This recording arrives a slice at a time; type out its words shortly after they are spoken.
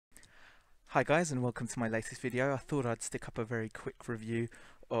Hi guys, and welcome to my latest video. I thought I'd stick up a very quick review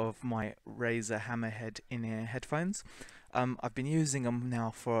of my Razer Hammerhead in-ear headphones. I've been using them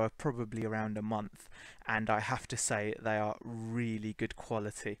now for probably around a month, and I have to say they are really good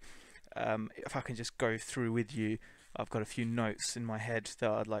quality. If I can just go through with you, I've got a few notes in my head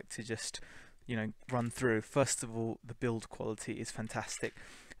that I'd like to just run through. First of all, the build quality is fantastic.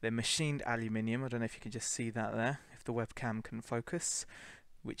 They're machined aluminium. I don't know if you can just see that there, if the webcam can focus,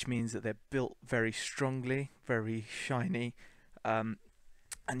 which means that they're built very strongly, very shiny, and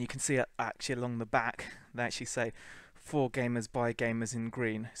you can see it actually along the back. They actually say "for gamers by gamers" in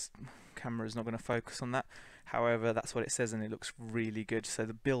green. Camera is not going to focus on that. However, that's what it says, and it looks really good. So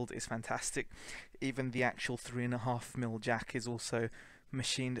the build is fantastic. Even the actual 3.5mm jack is also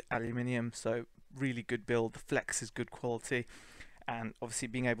machined aluminium, so really good build. The flex is good quality, and obviously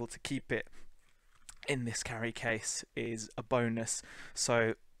being able to keep it in this carry case is a bonus.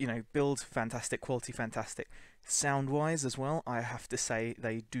 So build fantastic, quality fantastic. Sound wise as well, I have to say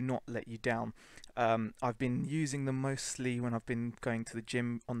they do not let you down. I've been using them mostly when I've been going to the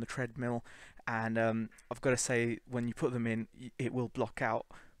gym on the treadmill, and I've got to say, when you put them in, it will block out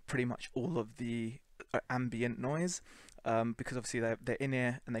pretty much all of the ambient noise, because obviously they're in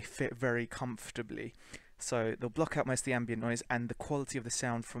ear and they fit very comfortably. So they'll block out most of the ambient noise, and the quality of the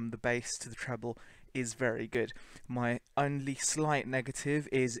sound from the bass to the treble is very good. My only slight negative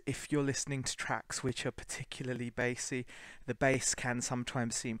is if you're listening to tracks which are particularly bassy, the bass can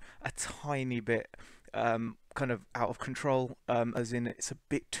sometimes seem a tiny bit kind of out of control, as in it's a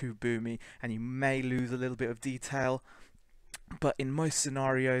bit too boomy and you may lose a little bit of detail. But in most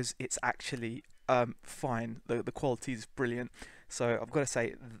scenarios it's actually fine. The quality is brilliant. So I've got to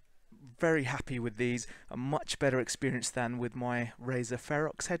say, very happy with these. A much better experience than with my Razer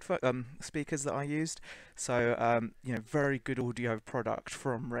Ferox headphone speakers that I used. So very good audio product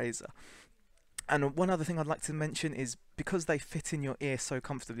from Razer. And one other thing I'd like to mention is, because they fit in your ear so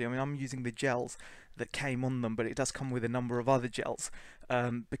comfortably, I mean, I'm using the gels that came on them, but it does come with a number of other gels.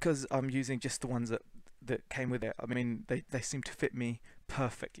 Because I'm using just the ones that came with it, I mean, they seem to fit me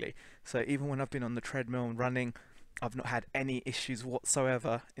perfectly. So even when I've been on the treadmill and running, I've not had any issues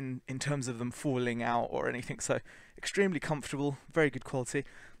whatsoever in terms of them falling out or anything. So extremely comfortable, very good quality,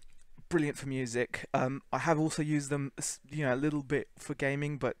 brilliant for music. I have also used them a little bit for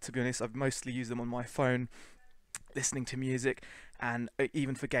gaming, but to be honest, I've mostly used them on my phone listening to music, and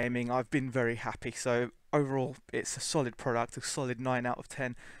even for gaming I've been very happy. So overall it's a solid product, a solid 9 out of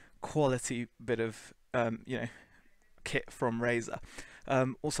 10 quality bit of kit from Razer.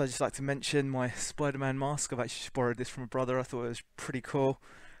 Also, I'd just like to mention my Spider-Man mask. I've actually borrowed this from a brother. I thought it was pretty cool.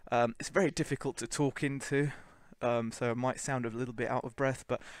 It's very difficult to talk into, so I might sound a little bit out of breath,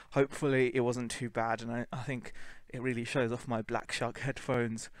 but hopefully it wasn't too bad, and I think it really shows off my Black Shark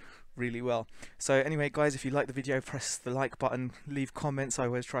headphones really well. So anyway guys, if you like the video, press the like button, leave comments. I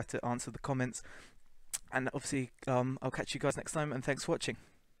always try to answer the comments, and obviously I'll catch you guys next time, and thanks for watching.